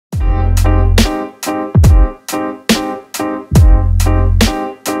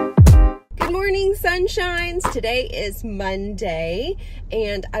sunshines. Today is Monday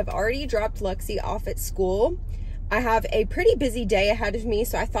and I've already dropped Luxie off at school. I have a pretty busy day ahead of me,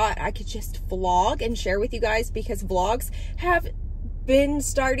 so I thought I could just vlog and share with you guys because vlogs have been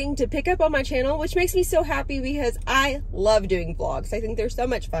starting to pick up on my channel, which makes me so happy because I love doing vlogs. I think they're so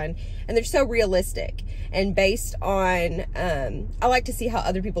much fun and they're so realistic and based on, I like to see how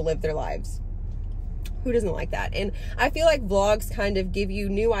other people live their lives. Who doesn't like that? And I feel like vlogs kind of give you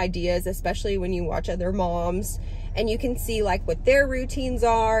new ideas, especially when you watch other moms and you can see like what their routines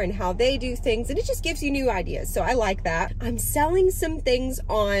are and how they do things, and it just gives you new ideas. So I like that. I'm selling some things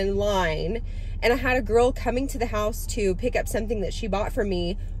online and I had a girl coming to the house to pick up something that she bought from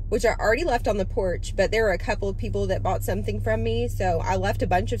me, which I already left on the porch, but there were a couple of people that bought something from me. So I left a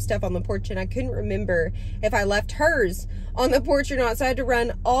bunch of stuff on the porch and I couldn't remember if I left hers on the porch or not. So I had to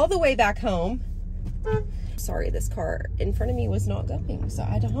run all the way back home. Sorry, this car in front of me was not going, so I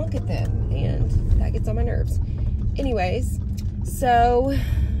had to honk at them and that gets on my nerves. Anyways, so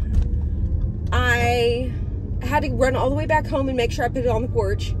I had to run all the way back home and make sure I put it on the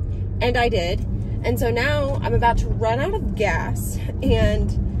porch, and I did. And so now I'm about to run out of gas, and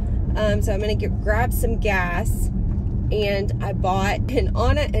so I'm gonna grab some gas. And I bought an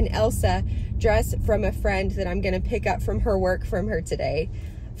Anna and Elsa dress from a friend that I'm gonna pick up from her work from her today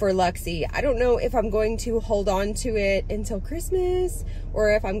for Luxie. I don't know if I'm going to hold on to it until Christmas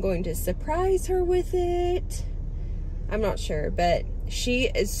or if I'm going to surprise her with it. I'm not sure, but she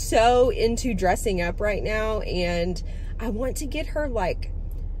is so into dressing up right now, and I want to get her like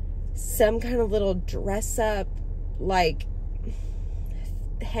some kind of little dress up like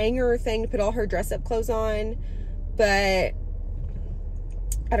hanger thing to put all her dress up clothes on, but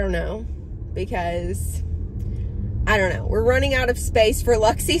I don't know, because I don't know. We're running out of space for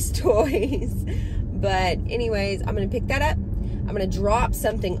Luxie's toys. But anyways, I'm going to pick that up. I'm going to drop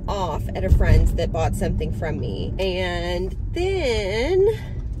something off at a friend's that bought something from me. And then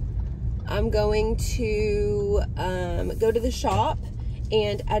I'm going to go to the shop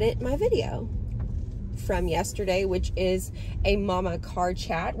and edit my video from yesterday, which is a mama car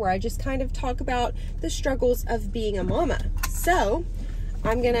chat where I just kind of talk about the struggles of being a mama. So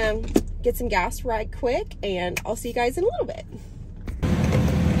I'm going to get some gas right quick and I'll see you guys in a little bit.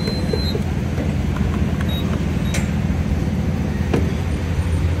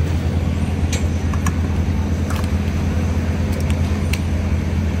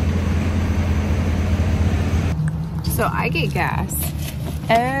 So I get gas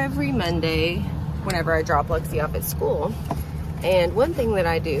every Monday whenever I drop Luxie off at school. And one thing that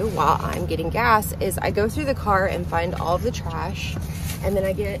I do while I'm getting gas is I go through the car and find all of the trash, and then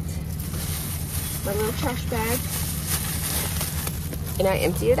I get my little trash bag and I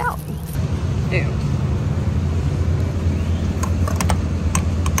empty it out. Ew.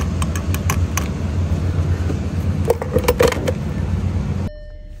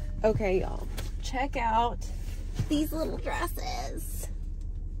 Okay, y'all, check out these little dresses.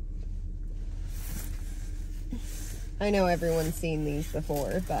 I know everyone's seen these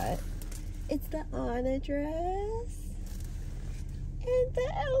before, but it's the Anna dress and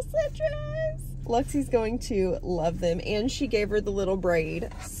the Elsa dress. Luxie's going to love them, and she gave her the little braid.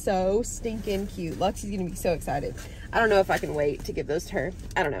 So stinking cute. Luxie's gonna be so excited. I don't know if I can wait to give those to her.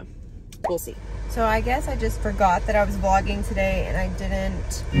 I don't know. We'll see. So I guess I just forgot that I was vlogging today and I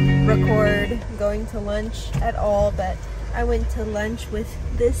didn't record going to lunch at all, but I went to lunch with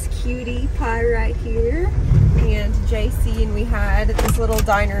this cutie pie right here and JC, and we had this little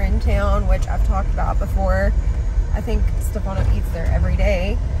diner in town, which I've talked about before. I think Stefano eats there every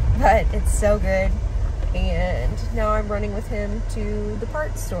day, but it's so good. And now I'm running with him to the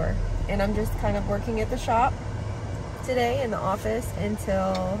parts store, and I'm just kind of working at the shop today in the office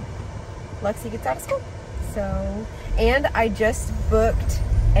until Luxie gets out of school. So, and I just booked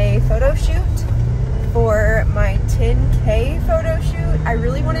a photo shoot for my 10K photo shoot. I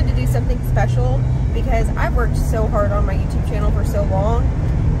really wanted to do something special because I've worked so hard on my YouTube channel for so long.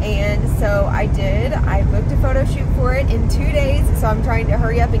 And so I did. I booked a photo shoot for it in 2 days. So I'm trying to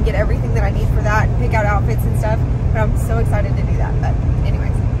hurry up and get everything that I need for that and pick out outfits and stuff. But I'm so excited to do that. But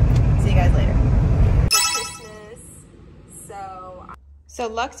anyways, see you guys later. So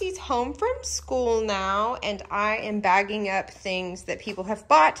Luxie's home from school now, and I am bagging up things that people have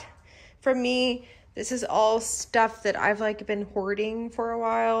bought from me. This is all stuff that I've like been hoarding for a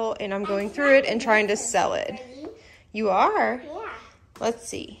while, and I'm going through it and trying to sell it. You are? Yeah. Let's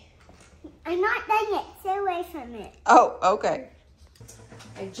see. I'm not done yet. Stay away from it. Oh, okay.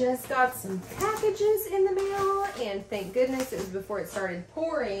 I just got some packages in the mail, and thank goodness it was before it started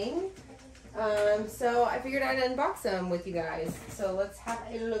pouring. So I figured I'd unbox them with you guys. So let's have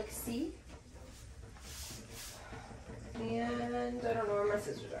a look-see. And I don't know where my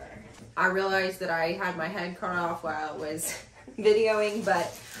scissors are. I realized that I had my head cut off while I was videoing,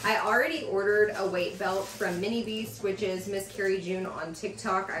 but I already ordered a weight belt from Mini Beast, which is Miss Carrie June on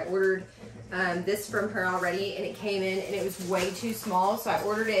TikTok. I ordered this from her already, and it came in and it was way too small, so I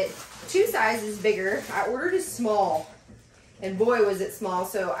ordered it 2 sizes bigger. I ordered a small, and boy was it small,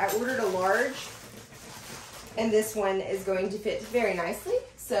 so I ordered a large, and this one is going to fit very nicely.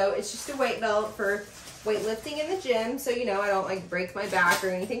 So it's just a weight belt for weightlifting in the gym, so you know I don't like break my back or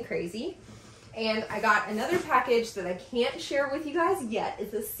anything crazy. And I got another package that I can't share with you guys yet.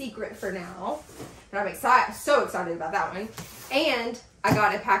 It's a secret for now, and I'm so excited about that one. And I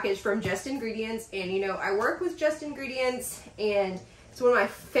got a package from Just Ingredients, and you know I work with Just Ingredients, and it's one of my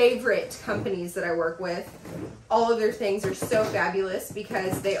favorite companies that I work with. All of their things are so fabulous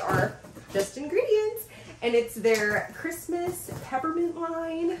because they are Just Ingredients, and it's their Christmas peppermint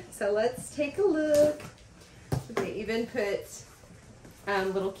line. So let's take a look. They even put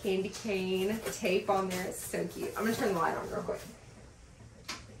little candy cane tape on there. It's so cute. I'm gonna turn the light on real quick.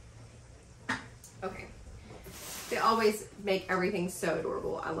 Okay. They always make everything so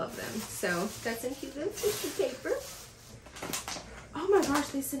adorable. I love them. So that's some cute little tissue paper. Oh my gosh,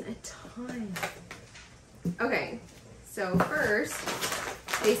 they sent a ton. Okay, so first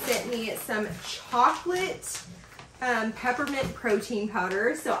they sent me some chocolate peppermint protein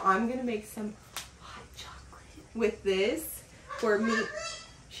powder. So I'm gonna make some hot chocolate with this for me.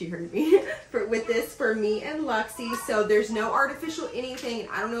 She heard me. With this for me and Luxie. So there's no artificial anything.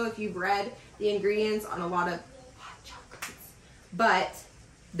 I don't know if you've read the ingredients on a lot of hot chocolates, but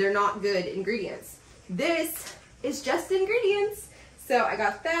they're not good ingredients. This is Just Ingredients. So I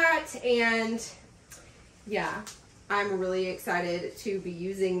got that, and yeah, I'm really excited to be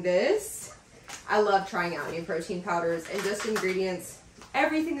using this. I love trying out new protein powders, and Just Ingredients,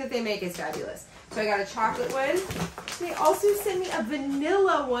 everything that they make is fabulous. So I got a chocolate one. They also sent me a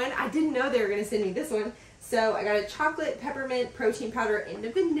vanilla one. I didn't know they were going to send me this one. So I got a chocolate peppermint protein powder and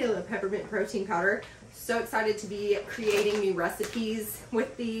a vanilla peppermint protein powder. So excited to be creating new recipes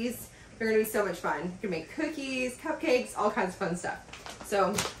with these. They're going to be so much fun. You can make cookies, cupcakes, all kinds of fun stuff.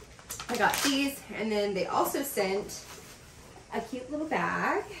 So I got these, and then they also sent a cute little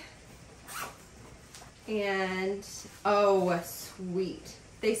bag. And oh, sweet.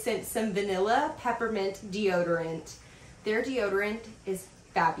 They sent some vanilla peppermint deodorant. Their deodorant is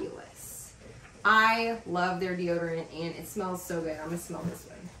fabulous. I love their deodorant, and it smells so good. I'm gonna smell this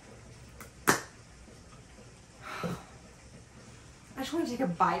one. I just want to take a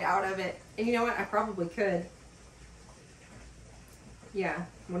bite out of it. And you know what? I probably could. Yeah,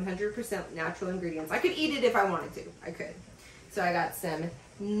 100% natural ingredients. I could eat it if I wanted to. I could. So I got some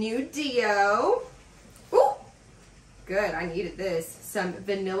new deo. Ooh! Good, I needed this. Some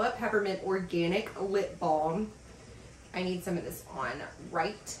vanilla peppermint organic lip balm. I need some of this on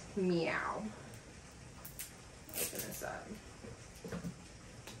right meow. Open this up.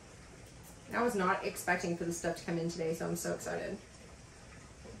 I was not expecting for this stuff to come in today, so I'm so excited.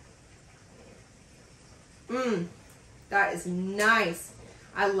 That is nice.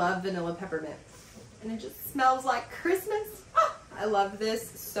 I love vanilla peppermint. And it just smells like Christmas. Oh, I love this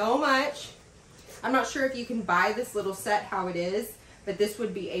so much. I'm not sure if you can buy this little set how it is, but this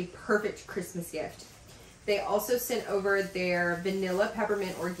would be a perfect Christmas gift. They also sent over their vanilla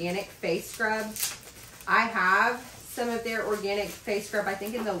peppermint organic face scrub. I have some of their organic face scrub, I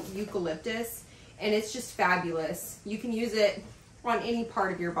think in the eucalyptus, and it's just fabulous. You can use it on any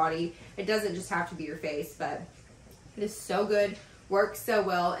part of your body. It doesn't just have to be your face, but it is so good, works so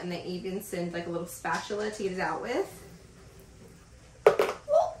well, and they even send like a little spatula to get it out with.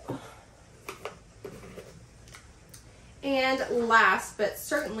 And last, but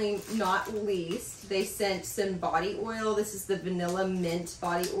certainly not least, they sent some body oil. This is the Vanilla Mint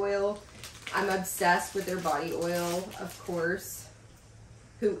body oil. I'm obsessed with their body oil, of course.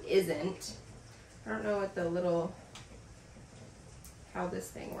 Who isn't? I don't know what the little, how this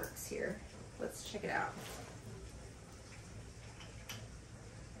thing works here. Let's check it out.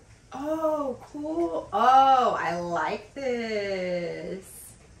 Oh, cool. Oh, I like this.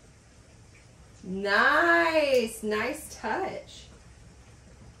 Nice, nice touch.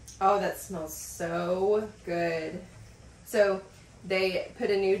 Oh, that smells so good. So they put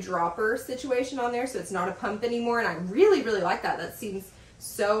a new dropper situation on there, so it's not a pump anymore, and I really, really like that. That seems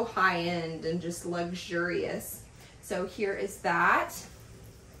so high-end and just luxurious. So here is that.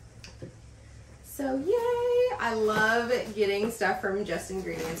 So yay, I love getting stuff from Just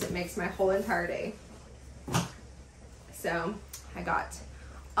Ingredients. It makes my whole entire day. So I got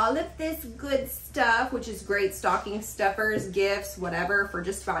all of this good stuff, which is great stocking stuffers, gifts, whatever, for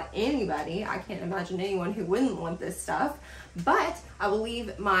just about anybody. I can't imagine anyone who wouldn't want this stuff. But I will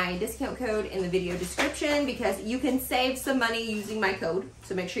leave my discount code in the video description because you can save some money using my code.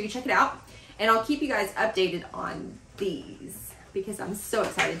 So make sure you check it out. And I'll keep you guys updated on these because I'm so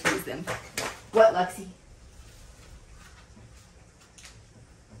excited to use them. What, Luxie?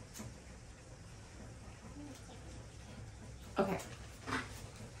 Okay.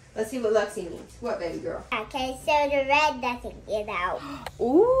 Let's see what Luxie needs. What, baby girl? Okay, so the red doesn't get out.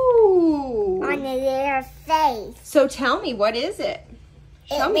 Ooh. On the little face. So tell me, what is it?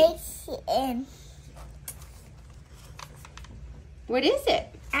 Show me. What is it?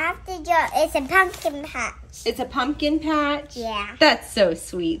 It's a pumpkin patch. It's a pumpkin patch? Yeah. That's so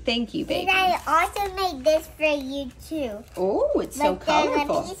sweet. Thank you, baby. And I also made this for you, too. Oh, it's so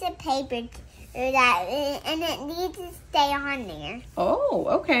colorful. There's a piece of paper and it needs to stay on there. Oh,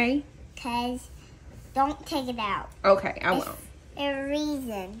 okay. Because don't take it out. Okay, I won't. A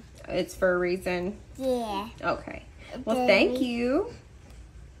reason. It's for a reason? Yeah. Okay. Well, thank you.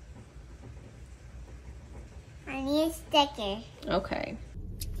 I need a sticker. Okay.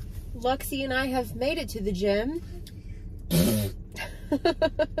 Luxie and I have made it to the gym.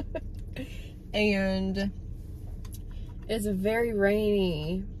 And it's a very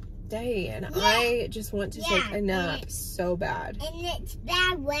rainy day, and I just want to take a nap so bad. And it's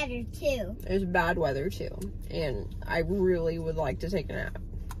bad weather too. It's bad weather too, and I really would like to take a nap.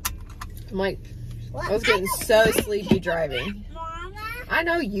 I'm like, I was getting so sleepy driving. Mama? I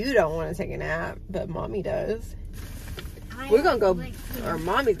know you don't want to take a nap, but Mommy does. We're gonna go, or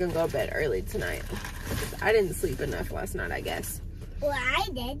Mommy's gonna go to bed early tonight. I didn't sleep enough last night, I guess. Well, I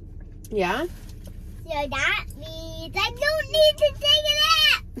did. Yeah? So that means I don't need to take a nap.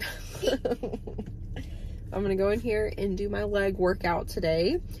 I'm gonna go in here and do my leg workout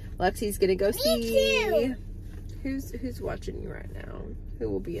today. Lexi's gonna go see who's watching you right now. Who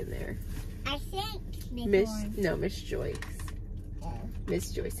will be in there? I think Miss Joyce. Oh.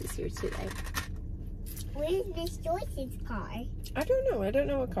 Miss Joyce is here today. Where's Miss Joyce's car? I don't know. I don't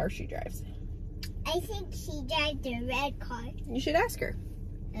know what car she drives. I think she drives the red car. You should ask her.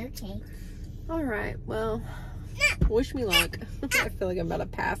 Okay. All right. Well, wish me luck. I feel like I'm about to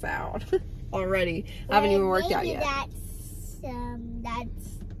pass out already. I haven't even worked out yet. That's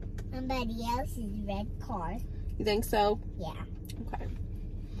somebody else's red car. You think so? Yeah. Okay.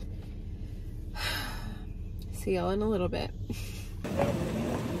 See y'all in a little bit.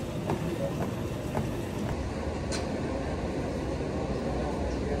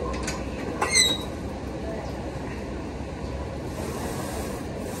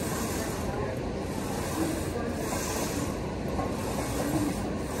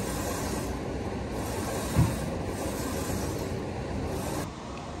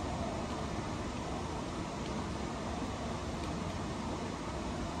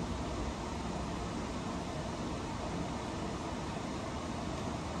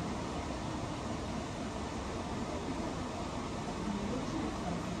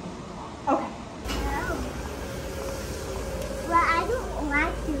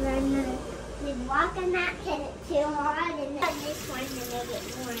 Walk on that because it's too hard, and then this one to make it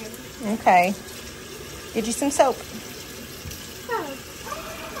warm. Okay. Get you some soap. Oh.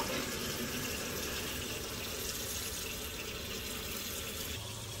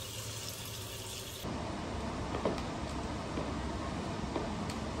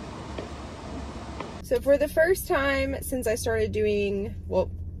 So for the first time since I started doing, well,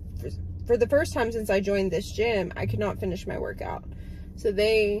 for the first time since I joined this gym, I could not finish my workout. So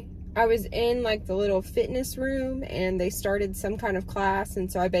I was in like the little fitness room and they started some kind of class,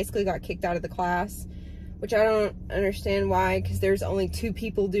 and so I basically got kicked out of the class, which I don't understand why, because there's only 2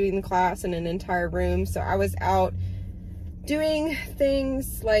 people doing the class in an entire room. So I was out doing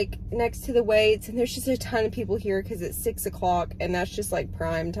things like next to the weights, and there's just a ton of people here because it's 6 o'clock and that's just like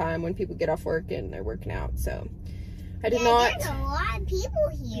prime time when people get off work and they're working out. So I did not. There's a lot of people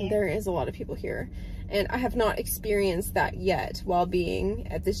here. There is a lot of people here. And I have not experienced that yet while being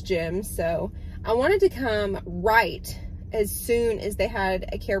at this gym. So I wanted to come right as soon as they had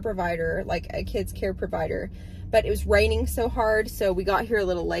a care provider, like a kid's care provider. But it was raining so hard, so we got here a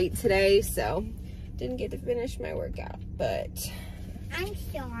little late today. So didn't get to finish my workout. But I'm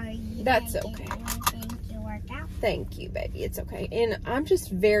sorry. That's okay. Thank you, baby. It's okay. And I'm just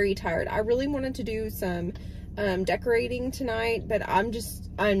very tired. I really wanted to do some decorating tonight, but I'm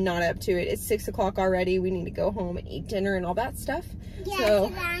not up to it. It's 6 o'clock already. We need to go home and eat dinner and all that stuff. Yeah, so,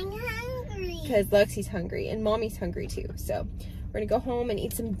 because I'm hungry. Because Lexi's hungry and Mommy's hungry too. So We're gonna go home and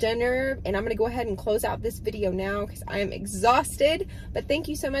eat some dinner, and I'm gonna go ahead and close out this video now because I am exhausted. But thank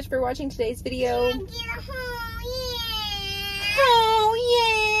you so much for watching today's video. Can I get a home? Yeah. Oh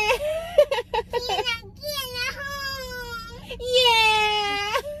yeah! Can I get a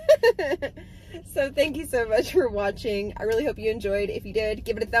home? Yeah! So thank you so much for watching. I really hope you enjoyed. If you did,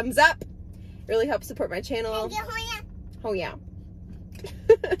 give it a thumbs up. It really helps support my channel. Can I get a home? Oh yeah. Can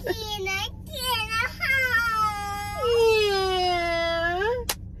I get a home? Yeah.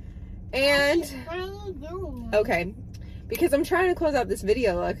 And What are you doing? okay, because I'm trying to close out this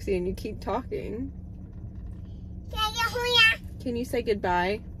video, Lexi, and you keep talking. Can I get a home? Can you say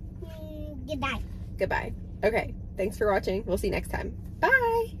goodbye? Goodbye. Goodbye. Okay, thanks for watching. We'll see you next time.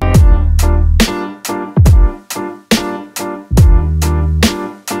 Bye.